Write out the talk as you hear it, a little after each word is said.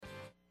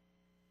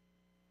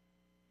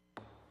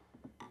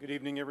Good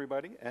evening,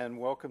 everybody, and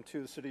welcome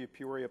to the City of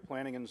Peoria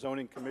Planning and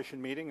Zoning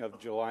Commission meeting of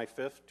July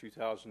 5th,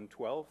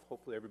 2012.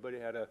 Hopefully everybody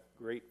had a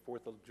great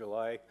 4th of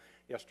July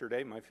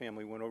yesterday. My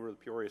family went over to the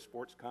Peoria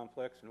Sports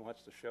Complex and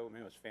watched the show.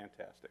 Man, it was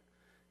fantastic.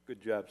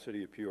 Good job,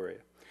 City of Peoria.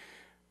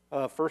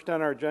 First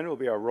on our agenda will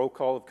be our roll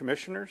call of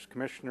commissioners.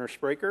 Commissioner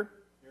Spraker.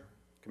 Here.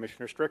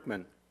 Commissioner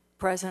Strickman.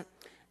 Present.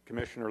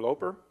 Commissioner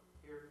Loper.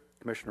 Here.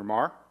 Commissioner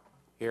Marr.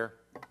 Here.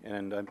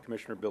 And I'm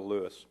Commissioner Bill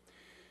Lewis.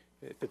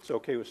 If it's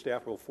okay with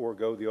staff, we'll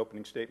forego the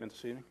opening statement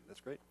this evening.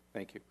 That's great.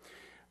 Thank you.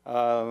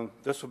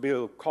 This will be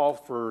a call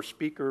for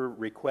speaker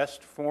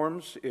request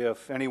forms.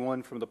 If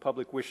anyone from the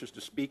public wishes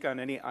to speak on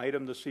any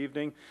item this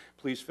evening,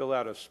 please fill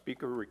out a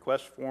speaker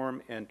request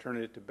form and turn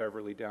it to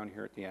Beverly down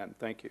here at the end.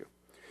 Thank you.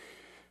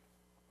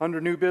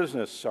 Under new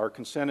business, our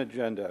consent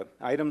agenda.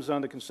 Items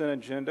on the consent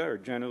agenda are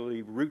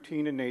generally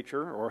routine in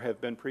nature or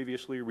have been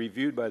previously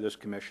reviewed by this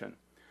commission.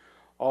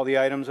 All the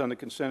items on the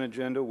consent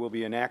agenda will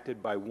be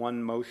enacted by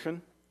one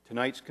motion.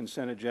 Tonight's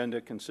consent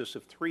agenda consists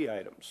of 3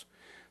 items.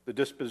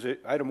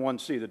 Item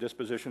 1C, the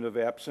disposition of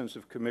absence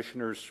of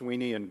Commissioners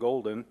Sweeney and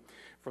Golden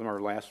from our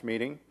last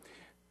meeting.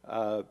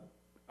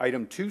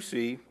 Item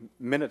 2C,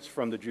 minutes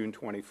from the June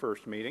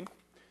 21st meeting.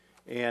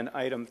 And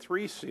item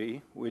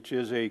 3C, which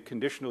is a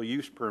conditional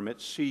use permit,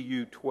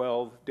 CU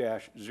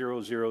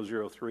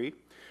 12-0003,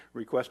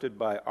 requested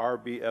by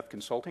RBF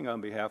Consulting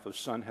on behalf of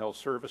Sun Health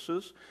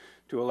Services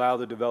to allow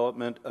the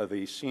development of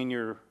a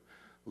senior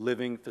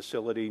living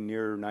facility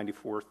near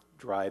 94th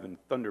Drive in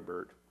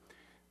Thunderbird.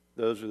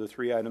 Those are the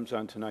 3 items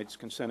on tonight's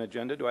consent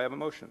agenda. Do I have a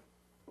motion?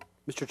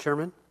 Mr.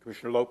 Chairman?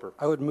 Commissioner Loper.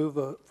 I would move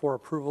for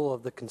approval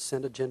of the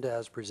consent agenda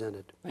as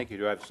presented. Thank you.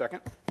 Do I have a second?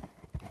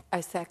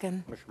 I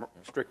second. Commissioner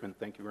Strickman,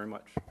 thank you very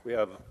much. We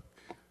have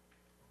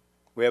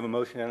a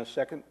motion and a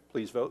second.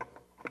 Please vote.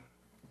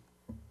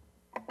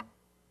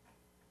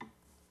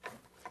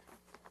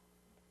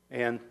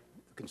 And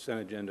the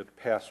consent agenda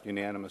passed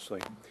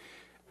unanimously.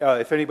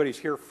 If anybody's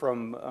here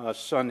from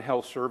Sun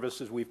Health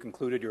Services, we've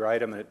concluded your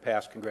item and it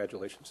passed.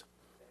 Congratulations.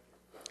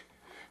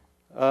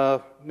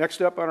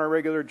 Next up on our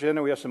regular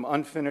agenda, we have some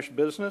unfinished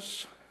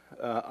business.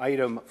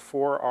 Item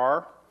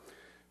 4R,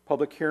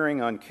 public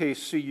hearing on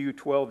case CU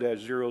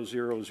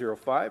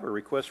 12-0005, a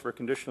request for a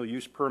conditional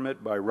use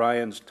permit by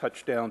Ryan's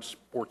Touchdown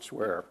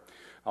Sportswear.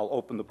 I'll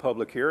open the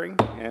public hearing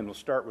and we'll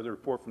start with a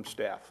report from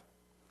staff.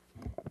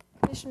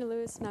 Commissioner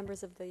Lewis,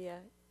 members of the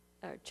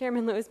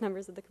Chairman Lewis,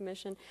 members of the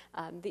Commission.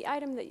 The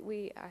item that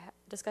we are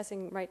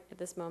discussing right at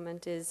this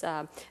moment is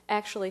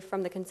actually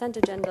from the consent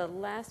agenda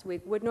last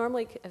week, would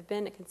normally have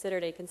been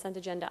considered a consent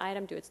agenda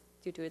item due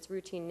to its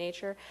routine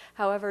nature.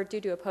 However, due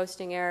to a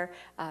posting error,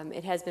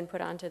 it has been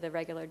put onto the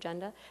regular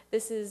agenda.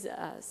 This is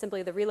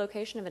simply the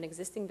relocation of an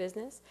existing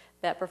business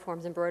that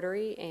performs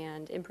embroidery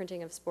and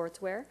imprinting of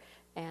sportswear,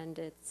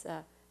 and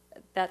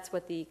that's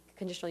what the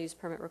conditional use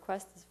permit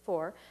request is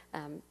for,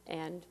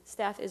 and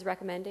staff is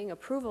recommending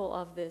approval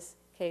of this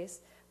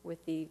case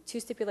with the 2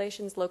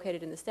 stipulations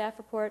located in the staff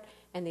report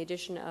and the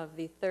addition of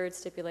the 3rd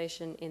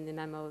stipulation in the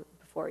memo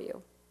before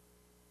you.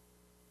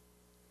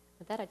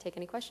 With that, I take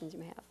any questions you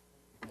may have.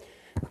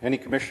 Any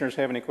commissioners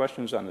have any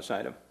questions on this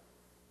item?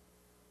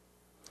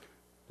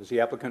 Does the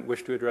applicant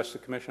wish to address the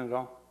commission at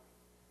all?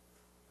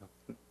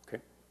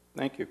 Okay,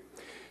 thank you.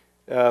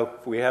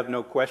 If we have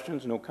no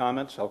questions, no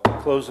comments, I'll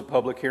close the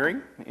public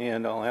hearing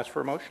and I'll ask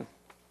for a motion.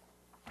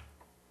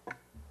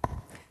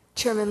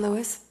 Chairman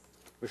Lewis.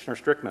 Commissioner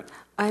Strickman.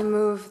 I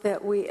move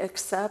that we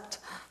accept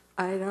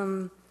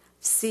item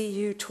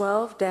CU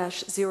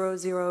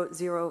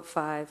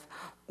 12-0005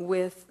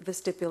 with the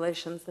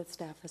stipulations that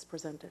staff has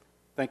presented.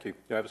 Thank you.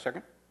 Do I have a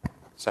second?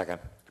 Second.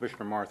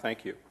 Commissioner Marr,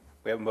 thank you.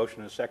 We have a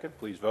motion and a second.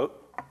 Please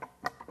vote.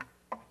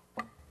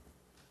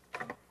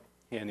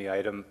 And the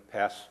item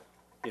passed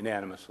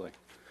unanimously.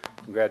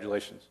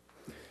 Congratulations.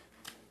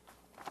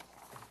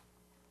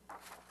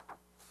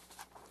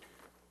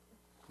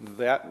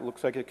 That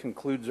looks like it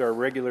concludes our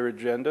regular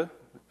agenda.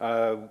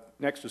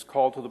 Next is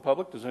call to the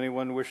public. Does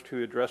anyone wish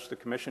to address the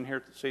commission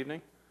here this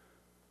evening?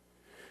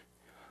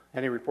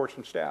 Any reports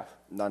from staff?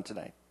 None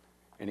tonight.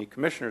 Any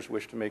commissioners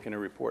wish to make any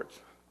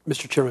reports?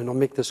 Mr. Chairman, I'll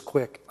make this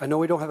quick. I know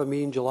we don't have a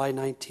meeting July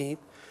 19th.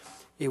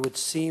 It would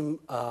seem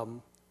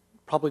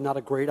probably not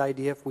a great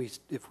idea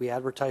if we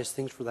advertise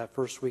things for that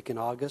first week in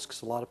August,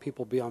 because a lot of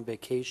people will be on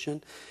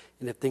vacation,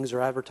 and if things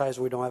are advertised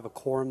and we don't have a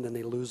quorum, then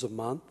they lose a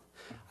month.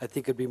 I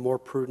think it'd be more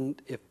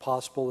prudent, if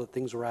possible, that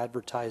things were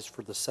advertised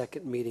for the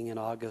 2nd meeting in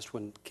August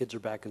when kids are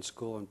back in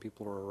school and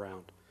people are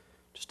around.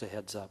 Just a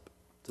heads up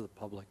to the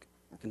public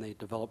and the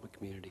development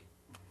community.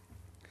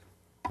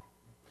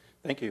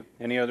 Thank you.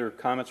 Any other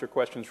comments or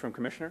questions from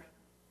commissioners?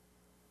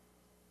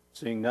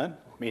 Seeing none,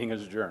 meeting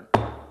is adjourned.